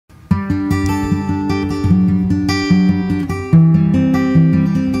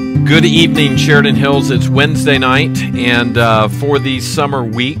Good evening, Sheridan Hills. It's Wednesday night, and for these summer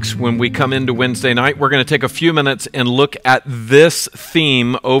weeks, when we come into Wednesday night, we're going to take a few minutes and look at this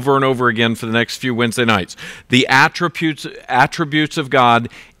theme over and over again for the next few Wednesday nights. The attributes of God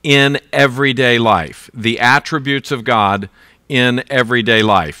in everyday life. The attributes of God in everyday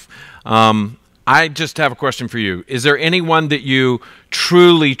life. I just have a question for you. Is there anyone that you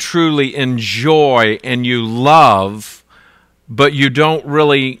truly, truly enjoy and you love, but you don't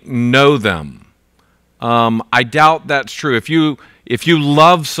really know them? I doubt that's true. If you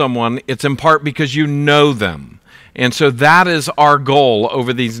love someone, it's in part because you know them. And so that is our goal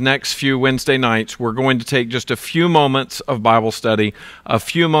over these next few Wednesday nights. We're going to take just a few moments of Bible study, a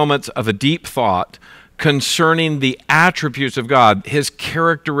few moments of a deep thought concerning the attributes of God, His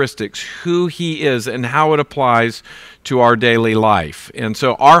characteristics, who He is, and how it applies to our daily life. And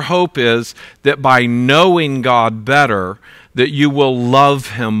so our hope is that by knowing God better, that you will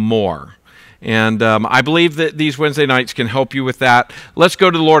love Him more. And I believe that these Wednesday nights can help you with that. Let's go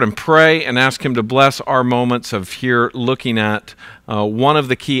to the Lord and pray and ask Him to bless our moments of here looking at one of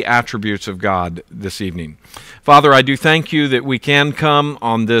the key attributes of God this evening. Father, I do thank You that we can come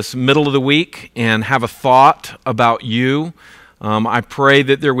on this middle of the week and have a thought about You. I pray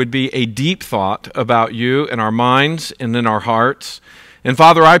that there would be a deep thought about You in our minds and in our hearts. And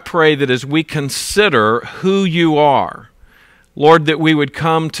Father, I pray that as we consider who You are, Lord, that we would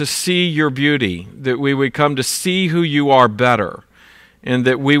come to see Your beauty, that we would come to see who You are better, and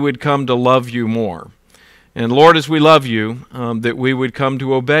that we would come to love You more. And Lord, as we love You, that we would come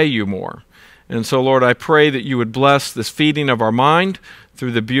to obey You more. And so, Lord, I pray that You would bless this feeding of our mind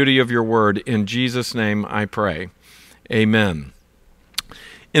through the beauty of Your word. In Jesus' name I pray. Amen.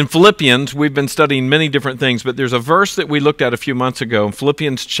 In Philippians, we've been studying many different things, but there's a verse that we looked at a few months ago, in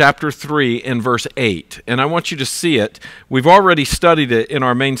Philippians chapter 3 and verse 8. And I want you to see it. We've already studied it in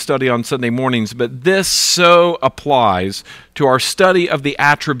our main study on Sunday mornings, but this so applies to our study of the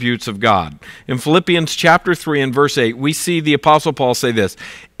attributes of God. In Philippians chapter 3 and verse 8, we see the Apostle Paul say this,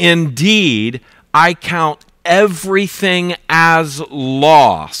 "Indeed, I count everything as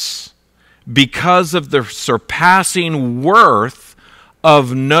loss because of the surpassing worth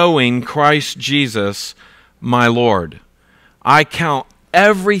of knowing Christ Jesus, my Lord." I count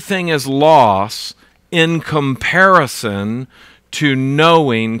everything as loss in comparison to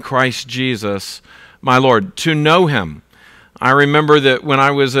knowing Christ Jesus, my Lord, to know Him. I remember that when I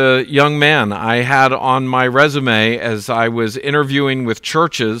was a young man, I had on my resume as I was interviewing with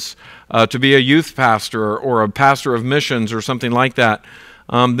churches to be a youth pastor or a pastor of missions or something like that,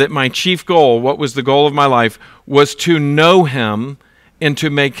 that my chief goal, what was the goal of my life, was to know Him and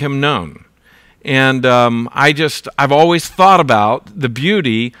to make Him known. And I've always thought about the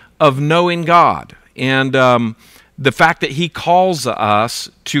beauty of knowing God and the fact that He calls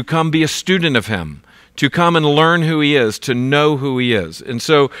us to come be a student of Him, to come and learn who He is, to know who He is. And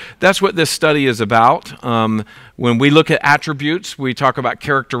so that's what this study is about. When we look at attributes, we talk about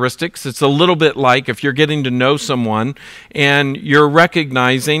characteristics. It's a little bit like if you're getting to know someone and you're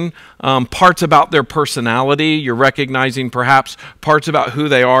recognizing parts about their personality, you're recognizing perhaps parts about who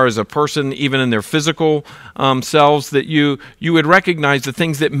they are as a person, even in their physical selves, that you would recognize the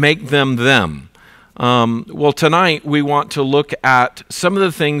things that make them them. Well, tonight we want to look at some of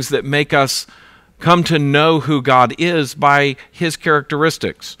the things that make us come to know who God is by His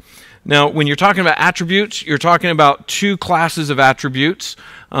characteristics. Now, when you're talking about attributes, you're talking about two classes of attributes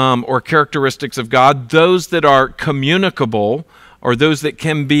or characteristics of God. Those that are communicable, or those that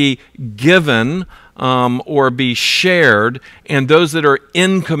can be given or be shared, and those that are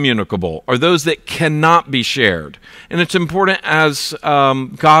incommunicable, or those that cannot be shared. And it's important as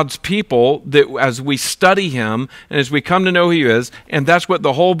God's people that as we study Him and as we come to know who He is, and that's what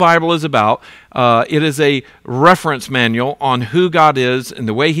the whole Bible is about. It is a reference manual on who God is and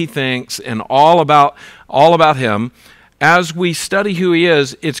the way He thinks and all about Him. As we study who He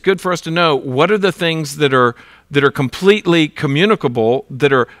is, it's good for us to know what are the things that are completely communicable,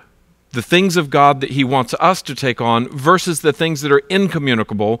 that are the things of God that He wants us to take on, versus the things that are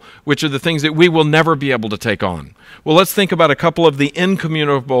incommunicable, which are the things that we will never be able to take on. Well, let's think about a couple of the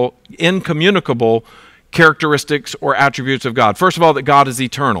incommunicable characteristics or attributes of God. First of all, that God is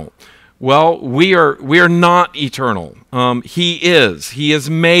eternal. Well, we are not eternal. He is. He has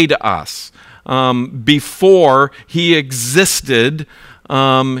made us. Before He existed,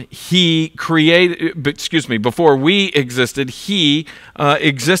 before we existed, He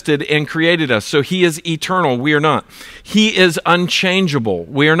existed and created us. So He is eternal. We are not. He is unchangeable.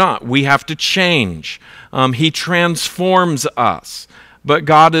 We are not. We have to change. He transforms us. But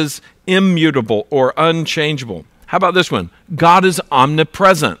God is immutable or unchangeable. How about this one? God is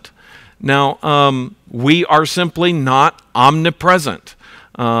omnipresent. Now, we are simply not omnipresent.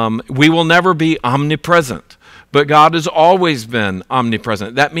 We will never be omnipresent, but God has always been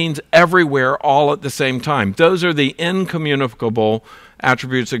omnipresent. That means everywhere, all at the same time. Those are the incommunicable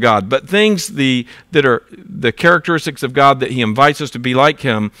attributes of God. But things that are the characteristics of God that he invites us to be like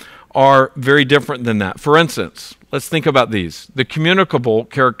him are very different than that. For instance, let's think about these. The communicable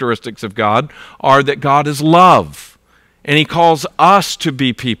characteristics of God are that God is love, and he calls us to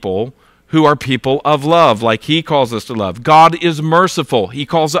be people who are people of love, like he calls us to love. God is merciful. He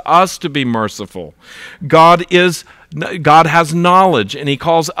calls us to be merciful. God has knowledge, and he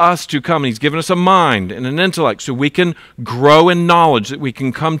calls us to come. He's given us a mind and an intellect so we can grow in knowledge, that we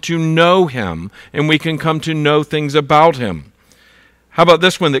can come to know him, and we can come to know things about him. How about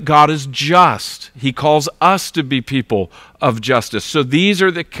this one, that God is just? He calls us to be people of justice. So these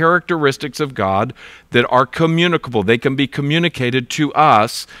are the characteristics of God that are communicable. They can be communicated to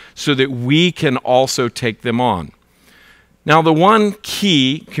us so that we can also take them on. Now, the one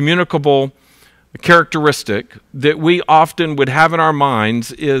key communicable characteristic that we often would have in our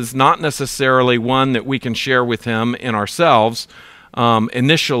minds is not necessarily one that we can share with him in ourselves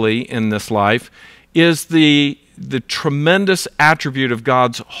initially in this life, is the tremendous attribute of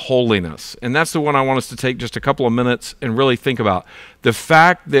God's holiness. And that's the one I want us to take just a couple of minutes and really think about. The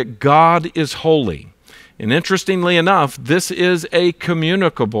fact that God is holy. And interestingly enough, this is a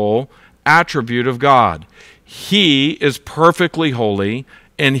communicable attribute of God. He is perfectly holy,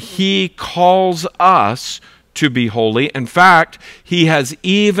 and he calls us to be holy. In fact, he has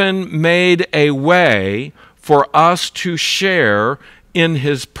even made a way for us to share in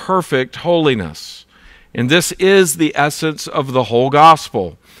his perfect holiness. And this is the essence of the whole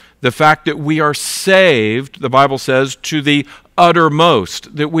gospel. The fact that we are saved, the Bible says, to the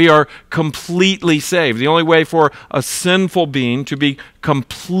uttermost, that we are completely saved. The only way for a sinful being to be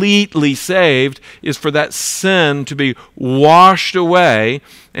completely saved is for that sin to be washed away.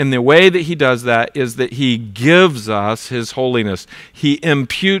 And the way that he does that is that he gives us his holiness. He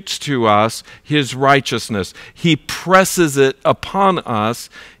imputes to us his righteousness. He presses it upon us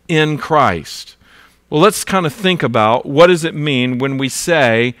in Christ. Well, let's kind of think about what does it mean when we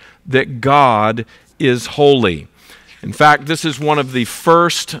say that God is holy. In fact, this is one of the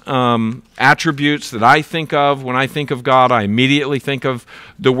first attributes that I think of. When I think of God, I immediately think of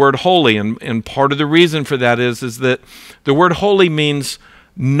the word holy. And part of the reason for that is that the word holy means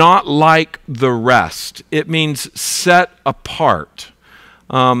not like the rest. It means set apart.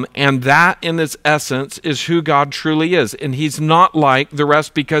 And that, in its essence, is who God truly is. And he's not like the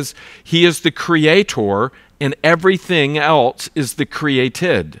rest because he is the creator and everything else is the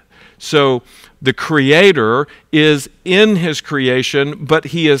created. So the creator is in his creation, but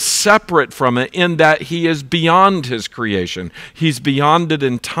he is separate from it in that he is beyond his creation. He's beyond it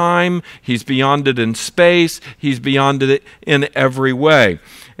in time. He's beyond it in space. He's beyond it in every way.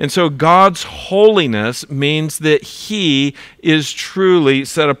 And so God's holiness means that he is truly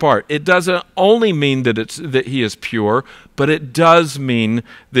set apart. It doesn't only mean that he is pure, but it does mean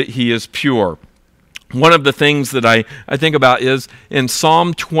that he is pure. One of the things that I think about is in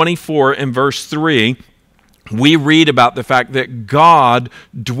Psalm 24 and verse 3, we read about the fact that God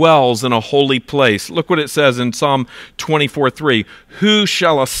dwells in a holy place. Look what it says in Psalm 24:3. Who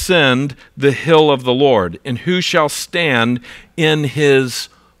shall ascend the hill of the Lord, and who shall stand in his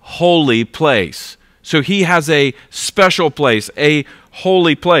holy place? So he has a special place, a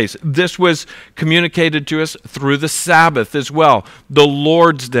holy place. This was communicated to us through the Sabbath as well. The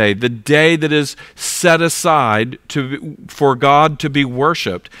Lord's Day, the day that is set aside for God to be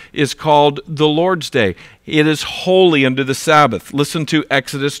worshiped, is called the Lord's Day. It is holy under the Sabbath. Listen to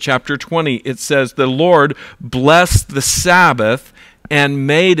Exodus chapter 20. It says, the Lord blessed the Sabbath and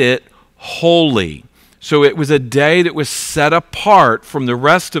made it holy. So it was a day that was set apart from the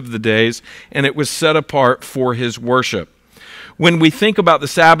rest of the days, and it was set apart for his worship. When we think about the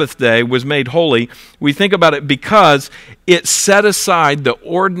Sabbath day was made holy, we think about it because it set aside the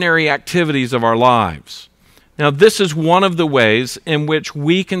ordinary activities of our lives. Now, this is one of the ways in which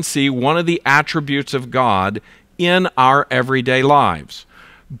we can see one of the attributes of God in our everyday lives.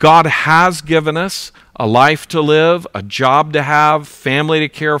 God has given us a life to live, a job to have, family to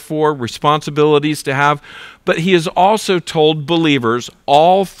care for, responsibilities to have, but he has also told believers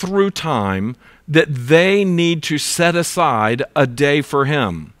all through time that they need to set aside a day for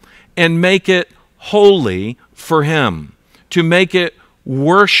him and make it holy for him, to make it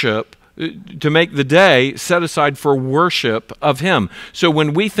worship, to make the day set aside for worship of Him. So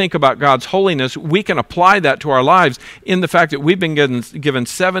when we think about God's holiness, we can apply that to our lives in the fact that we've been given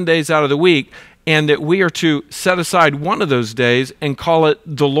 7 days out of the week, and that we are to set aside one of those days and call it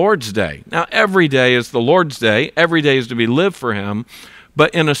the Lord's Day. Now, every day is the Lord's Day. Every day is to be lived for Him.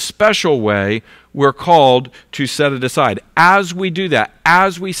 But in a special way, we're called to set it aside. As we do that,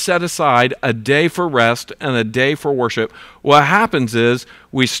 as we set aside a day for rest and a day for worship, what happens is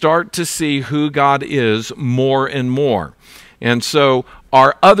we start to see who God is more and more. And so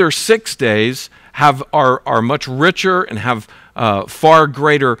our other 6 days are much richer and have far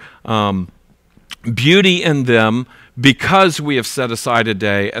greater beauty in them, because we have set aside a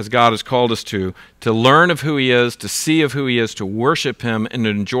day, as God has called us to learn of who He is, to see of who He is, to worship Him and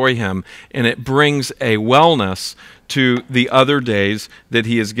to enjoy Him. And it brings a wellness to the other days that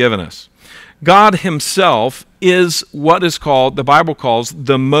He has given us. God Himself is what is called, the Bible calls,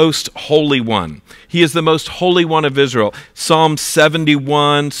 the most holy one. He is the most holy one of Israel. Psalm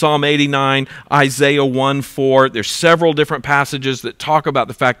 71, Psalm 89, Isaiah 1:4. There's several different passages that talk about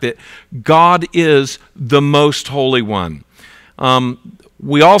the fact that God is the most holy one.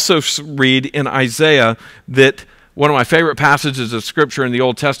 We also read in Isaiah that one of my favorite passages of Scripture in the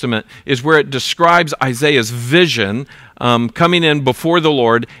Old Testament is where it describes Isaiah's vision coming in before the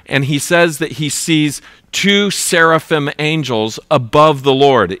Lord, and he says that he sees 2 seraphim angels above the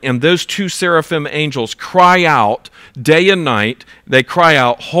Lord. And those 2 seraphim angels cry out day and night. They cry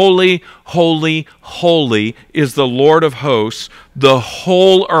out, "Holy, holy, holy is the Lord of hosts. The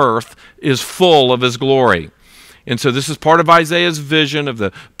whole earth is full of His glory." And so this is part of Isaiah's vision of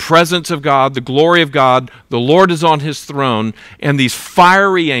the presence of God, the glory of God. The Lord is on His throne, and these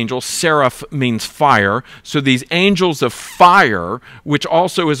fiery angels, seraph means fire, so these angels of fire, which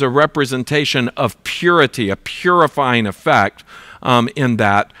also is a representation of purity, a purifying effect in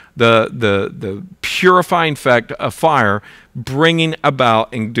that, the purifying effect of fire, bringing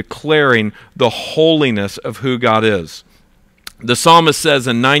about and declaring the holiness of who God is. The psalmist says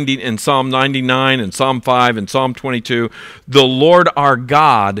in Psalm 99 and Psalm 5 and Psalm 22, "The Lord our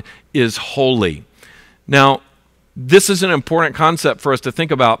God is holy." Now, this is an important concept for us to think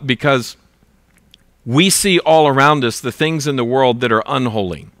about, because we see all around us the things in the world that are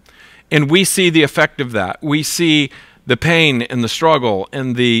unholy. And we see the effect of that. We see the pain and the struggle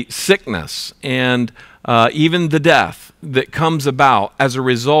and the sickness and even the death that comes about as a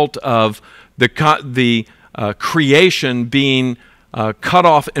result of the creation being cut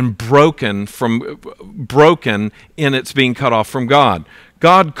off and broken in its being cut off from God.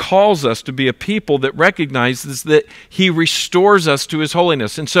 God calls us to be a people that recognizes that He restores us to His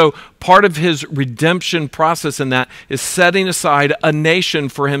holiness. And so part of His redemption process in that is setting aside a nation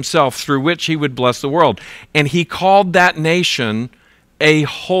for Himself through which He would bless the world. And He called that nation a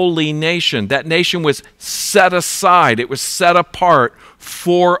holy nation. That nation was set aside. It was set apart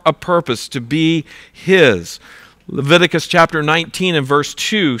for a purpose, to be His. Leviticus chapter 19 and verse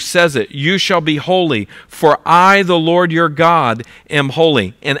 2 says it, "You shall be holy, for I, the Lord your God, am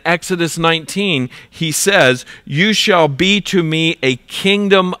holy." In Exodus 19, He says, "You shall be to me a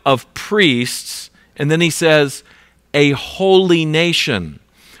kingdom of priests," and then He says, "a holy nation."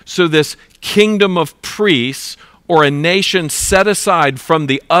 So this kingdom of priests, or a nation set aside from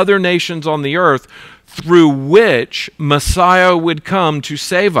the other nations on the earth, through which Messiah would come to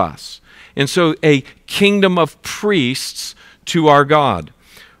save us. And so a kingdom of priests to our God.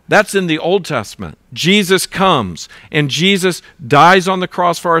 That's in the Old Testament. Jesus comes, and Jesus dies on the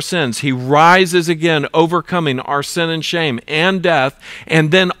cross for our sins. He rises again, overcoming our sin and shame and death.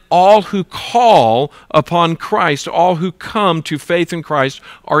 And then all who call upon Christ, all who come to faith in Christ,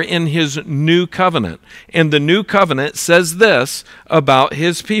 are in His new covenant. And the new covenant says this about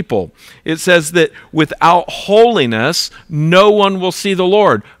His people. It says that without holiness, no one will see the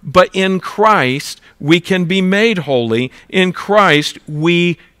Lord. But in Christ, we can be made holy. In Christ,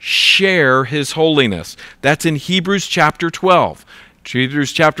 we share His holiness. That's in Hebrews chapter 12.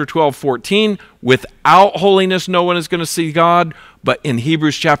 Hebrews chapter 12, 14, without holiness no one is going to see God. But in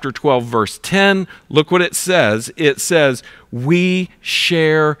Hebrews chapter 12, verse 10, look what it says. It says, we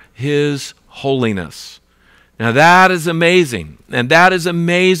share His holiness. Now that is amazing, and that is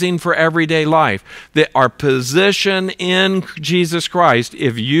amazing for everyday life, that our position in Jesus Christ,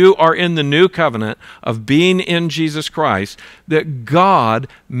 if you are in the new covenant of being in Jesus Christ, that God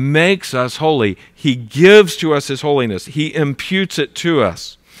makes us holy. He gives to us His holiness. He imputes it to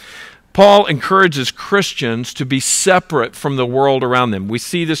us. Paul encourages Christians to be separate from the world around them. We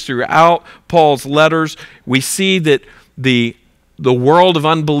see this throughout Paul's letters. We see that the world of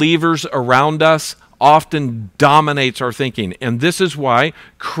unbelievers around us often dominates our thinking. And this is why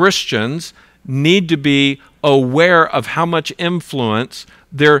Christians need to be aware of how much influence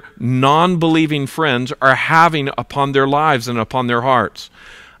their non-believing friends are having upon their lives and upon their hearts.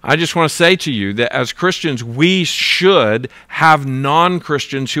 I just want to say to you that as Christians, we should have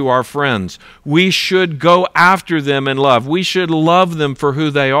non-Christians who are friends. We should go after them in love. We should love them for who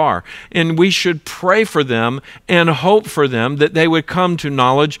they are. And we should pray for them and hope for them that they would come to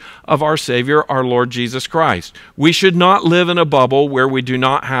knowledge of our Savior, our Lord Jesus Christ. We should not live in a bubble where we do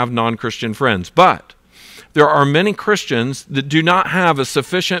not have non-Christian friends. But there are many Christians that do not have a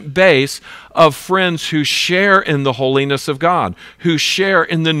sufficient base of friends who share in the holiness of God, who share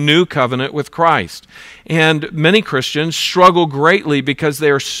in the new covenant with Christ. And many Christians struggle greatly because they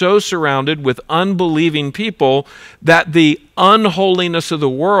are so surrounded with unbelieving people that the unholiness of the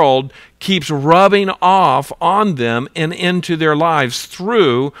world keeps rubbing off on them and into their lives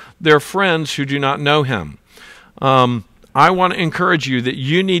through their friends who do not know Him. I want to encourage you that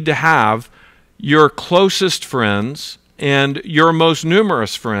you need to have your closest friends and your most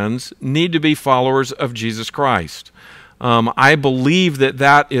numerous friends need to be followers of Jesus Christ. I believe that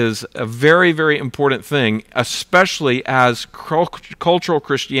that is a very, very important thing, especially as cultural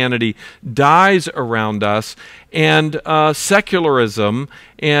Christianity dies around us and secularism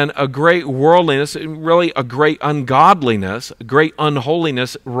and a great worldliness, really a great ungodliness, a great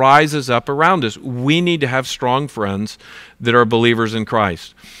unholiness rises up around us. We need to have strong friends that are believers in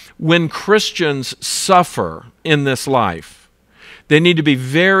Christ. When Christians suffer in this life, they need to be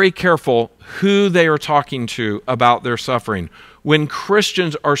very careful who they are talking to about their suffering. When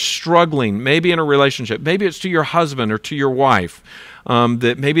Christians are struggling, maybe in a relationship, maybe it's to your husband or to your wife,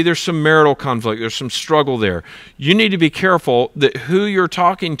 that maybe there's some marital conflict, there's some struggle there. You need to be careful that who you're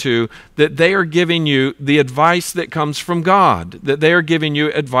talking to, that they are giving you the advice that comes from God, that they are giving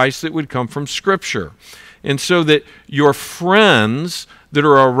you advice that would come from Scripture. And so that your friends that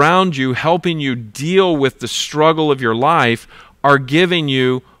are around you helping you deal with the struggle of your life are giving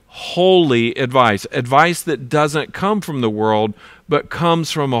you holy advice, advice that doesn't come from the world, but comes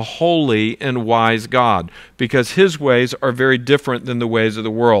from a holy and wise God, because His ways are very different than the ways of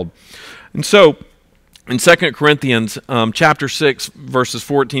the world. And so, in 2 Corinthians chapter 6, verses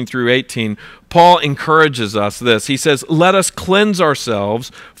 14 through 18, Paul encourages us this. He says, "Let us cleanse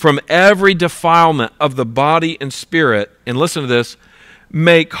ourselves from every defilement of the body and spirit," and listen to this,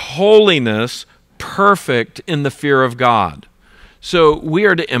 "make holiness perfect in the fear of God." So we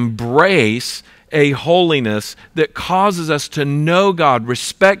are to embrace a holiness that causes us to know God,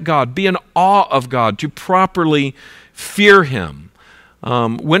 respect God, be in awe of God, to properly fear Him.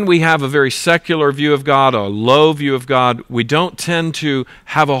 When we have a very secular view of God, a low view of God, we don't tend to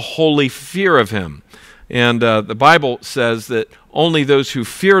have a holy fear of Him. And the Bible says that only those who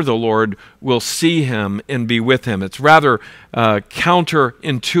fear the Lord will see Him and be with Him. It's rather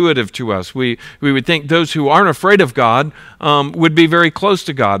counterintuitive to us. We would think those who aren't afraid of God would be very close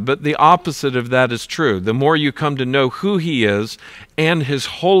to God, but the opposite of that is true. The more you come to know who He is and His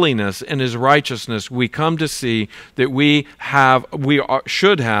holiness and His righteousness, we come to see that we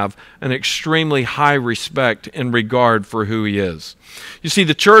should have an extremely high respect and regard for who He is. You see,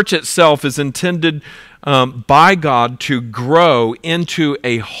 the church itself is intended by God to grow into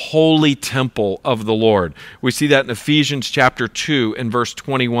a holy temple of the Lord. We see that in Ephesians chapter 2 and verse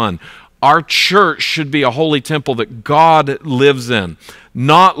 21. Our church should be a holy temple that God lives in,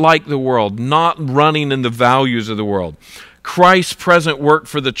 not like the world, not running in the values of the world. Christ's present work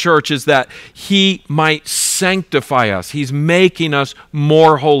for the church is that He might sanctify us. He's making us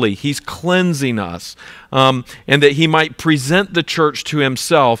more holy. He's cleansing us, and that He might present the church to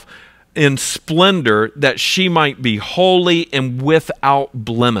Himself in splendor, that she might be holy and without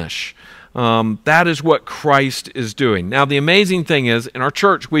blemish. That is what Christ is doing. Now, the amazing thing is, in our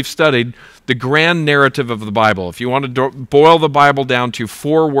church, we've studied the grand narrative of the Bible. If you want to boil the Bible down to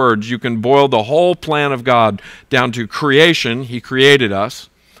 4 words, you can boil the whole plan of God down to creation. He created us.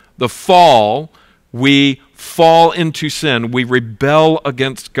 The fall, we fall into sin. We rebel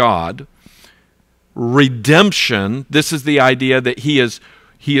against God. Redemption, this is the idea that He is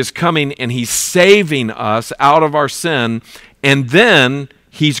coming and He's saving us out of our sin, and then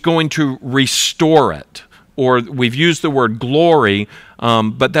He's going to restore it. Or we've used the word glory,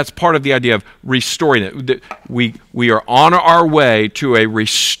 but that's part of the idea of restoring it. We are on our way to a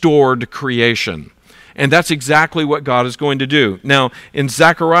restored creation. And that's exactly what God is going to do. Now, in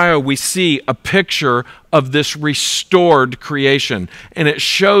Zechariah, we see a picture of this restored creation. And it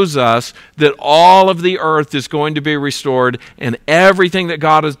shows us that all of the earth is going to be restored, and everything that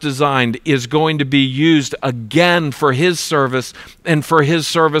God has designed is going to be used again for His service and for His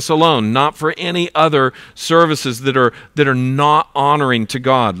service alone, not for any other services that are not honoring to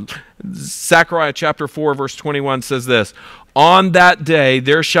God. Zechariah chapter 4, verse 21 says this, "On that day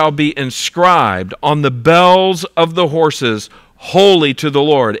there shall be inscribed on the bells of the horses, holy to the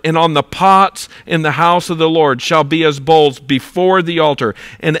Lord, and on the pots in the house of the Lord shall be as bowls before the altar,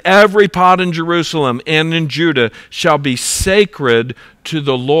 and every pot in Jerusalem and in Judah shall be sacred to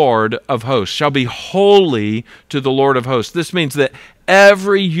the Lord of hosts," shall be holy to the Lord of hosts. This means that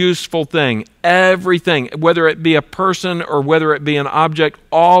every useful thing, everything, whether it be a person or whether it be an object,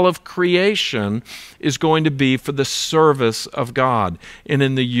 all of creation is going to be for the service of God and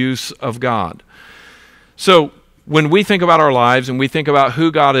in the use of God. So, when we think about our lives and we think about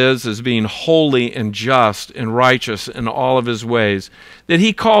who God is as being holy and just and righteous in all of His ways, that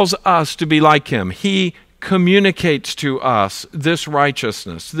He calls us to be like Him. He communicates to us this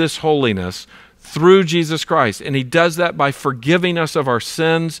righteousness, this holiness through Jesus Christ. And He does that by forgiving us of our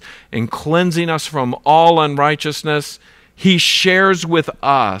sins and cleansing us from all unrighteousness. He shares with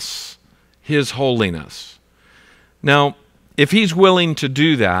us His holiness. Now, if He's willing to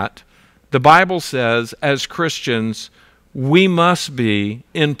do that, the Bible says, as Christians, we must be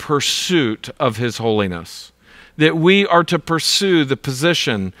in pursuit of His holiness, that we are to pursue the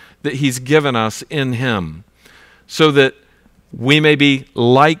position that He's given us in Him, so that we may be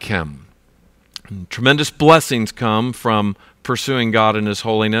like Him. And tremendous blessings come from pursuing God in His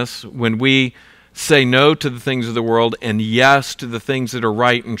holiness when we say no to the things of the world and yes to the things that are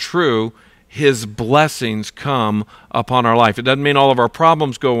right and true. His blessings come upon our life. It doesn't mean all of our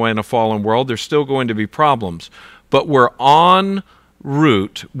problems go away in a fallen world. There's still going to be problems. But we're en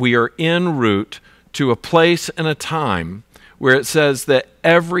route, we are en route to a place and a time where it says that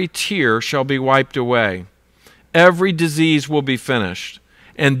every tear shall be wiped away. Every disease will be finished.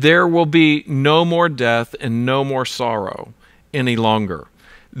 And there will be no more death and no more sorrow any longer.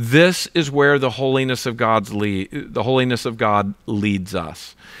 This is where the holiness of God leads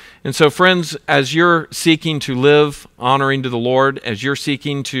us. And so, friends, as you're seeking to live honoring to the Lord, as you're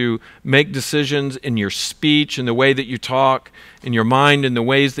seeking to make decisions in your speech, in the way that you talk, in your mind, in the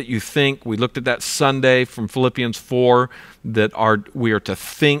ways that you think, we looked at that Sunday from Philippians 4, that we are to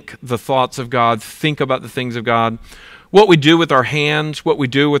think the thoughts of God, think about the things of God. What we do with our hands, what we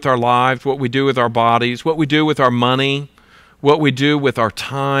do with our lives, what we do with our bodies, what we do with our money, what we do with our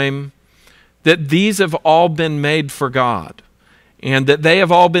time, that these have all been made for God. And that they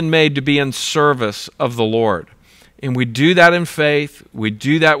have all been made to be in service of the Lord. And we do that in faith. We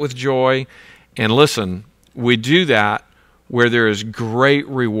do that with joy. And listen, we do that where there is great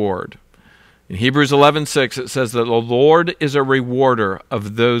reward. In Hebrews 11:6, it says that the Lord is a rewarder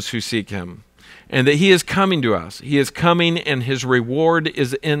of those who seek Him. And that He is coming to us. He is coming, and His reward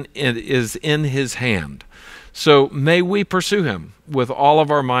is in His hand. So may we pursue Him with all of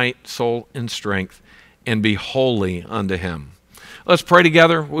our might, soul, and strength, and be holy unto Him. Let's pray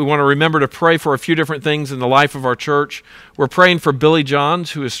together. We want to remember to pray for a few different things in the life of our church. We're praying for Billy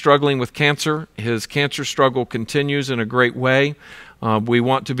Johns, who is struggling with cancer. His cancer struggle continues in a great way. We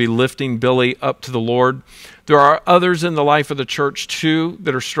want to be lifting Billy up to the Lord. There are others in the life of the church, too,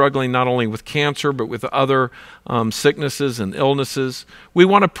 that are struggling not only with cancer, but with other sicknesses and illnesses. We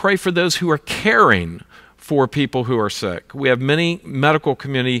want to pray for those who are caring for people who are sick. We have many medical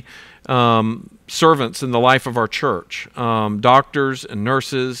community servants in the life of our church, doctors and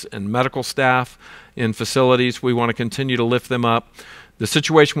nurses and medical staff in facilities. We want to continue to lift them up. The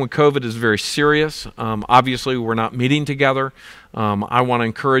situation with COVID is very serious. Obviously, we're not meeting together. I want to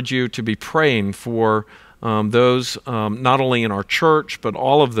encourage you to be praying for those not only in our church, but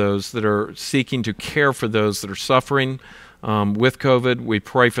all of those that are seeking to care for those that are suffering with COVID. We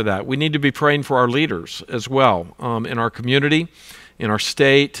pray for that. We need to be praying for our leaders as well in our community, in our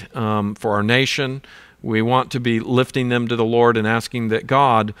state, for our nation. We want to be lifting them to the Lord and asking that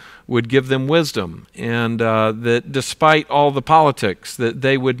God would give them wisdom, and that despite all the politics, that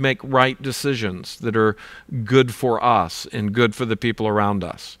they would make right decisions that are good for us and good for the people around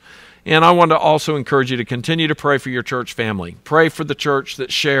us. And I want to also encourage you to continue to pray for your church family. Pray for the church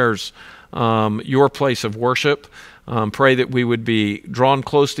that shares your place of worship. Pray that we would be drawn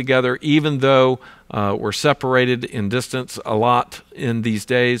close together, even though we're separated in distance a lot in these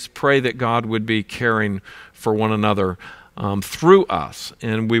days. Pray that God would be caring for one another through us,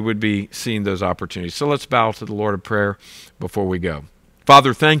 and we would be seeing those opportunities. So let's bow to the Lord in prayer before we go.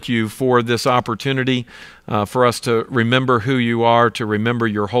 Father, thank you for this opportunity for us to remember who you are, to remember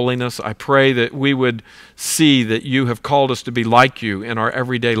your holiness. I pray that we would see that you have called us to be like you in our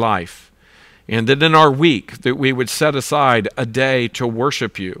everyday life, and that in our week that we would set aside a day to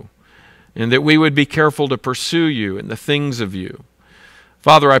worship you, and that we would be careful to pursue you and the things of you.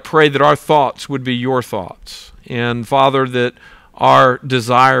 Father, I pray that our thoughts would be your thoughts, and Father, that our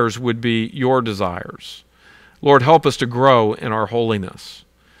desires would be your desires. Lord, help us to grow in our holiness.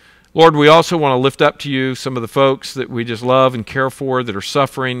 Lord, we also want to lift up to you some of the folks that we just love and care for that are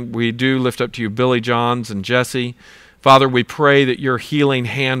suffering. We do lift up to you Billy Johns and Jesse. Father, we pray that your healing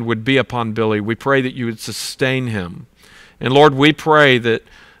hand would be upon Billy. We pray that you would sustain him. And Lord, we pray that,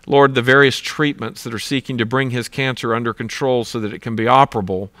 Lord, the various treatments that are seeking to bring his cancer under control so that it can be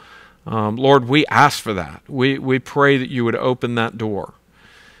operable, Lord, we ask for that. We pray that you would open that door.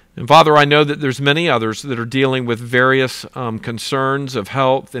 And Father, I know that there's many others that are dealing with various concerns of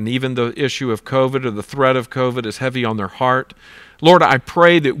health, and even the issue of COVID or the threat of COVID is heavy on their heart. Lord, I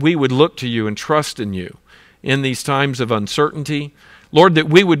pray that we would look to you and trust in you in these times of uncertainty. Lord, that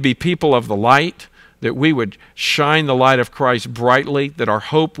we would be people of the light, that we would shine the light of Christ brightly, that our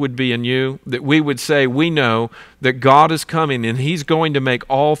hope would be in you, that we would say, we know that God is coming and he's going to make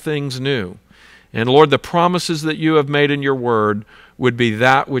all things new. And Lord, the promises that you have made in your word would be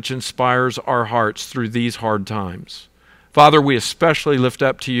that which inspires our hearts through these hard times. Father, we especially lift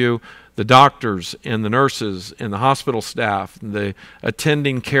up to you the doctors and the nurses and the hospital staff, and the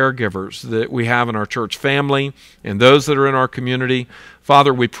attending caregivers that we have in our church family and those that are in our community.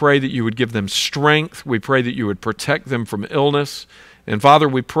 Father, we pray that you would give them strength. We pray that you would protect them from illness. And Father,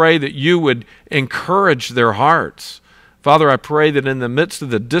 we pray that you would encourage their hearts. Father, I pray that in the midst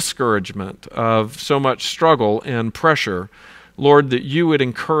of the discouragement of so much struggle and pressure, Lord, that you would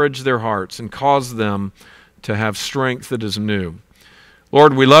encourage their hearts and cause them to have strength that is new.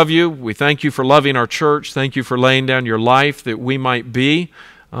 Lord, we love you. We thank you for loving our church. Thank you for laying down your life that we might be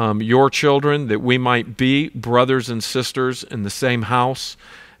your children, that we might be brothers and sisters in the same house.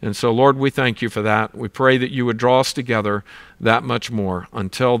 And so, Lord, we thank you for that. We pray that you would draw us together that much more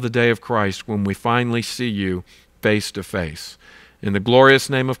until the day of Christ when we finally see you face to face. In the glorious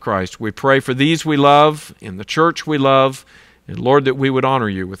name of Christ, we pray for these we love, in the church we love, and Lord, that we would honor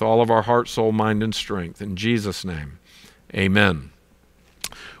you with all of our heart, soul, mind, and strength. In Jesus' name, amen.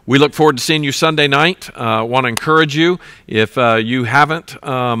 We look forward to seeing you Sunday night. I want to encourage you, if you haven't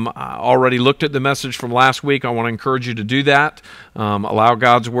already looked at the message from last week, I want to encourage you to do that. Allow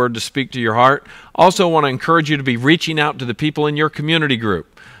God's word to speak to your heart. Also want to encourage you to be reaching out to the people in your community group.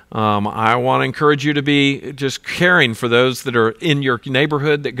 I want to encourage you to be just caring for those that are in your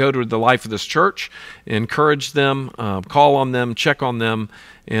neighborhood that go to the life of this church. Encourage them, call on them, check on them,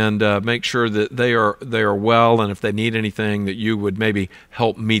 and make sure that they are well, and if they need anything, that you would maybe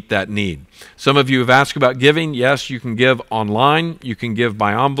help meet that need. Some of you have asked about giving. Yes, you can give online. You can give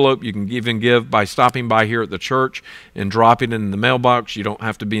by envelope. You can even give by stopping by here at the church and dropping it in the mailbox. You don't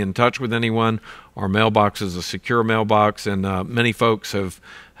have to be in touch with anyone. Our mailbox is a secure mailbox, and many folks have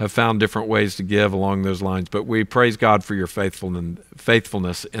found different ways to give along those lines. But we praise God for your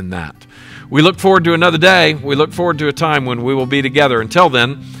faithfulness in that. We look forward to another day. We look forward to a time when we will be together. Until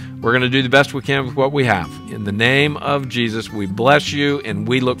then, we're going to do the best we can with what we have. In the name of Jesus, we bless you, and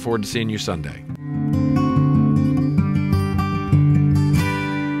we look forward to seeing you Sunday.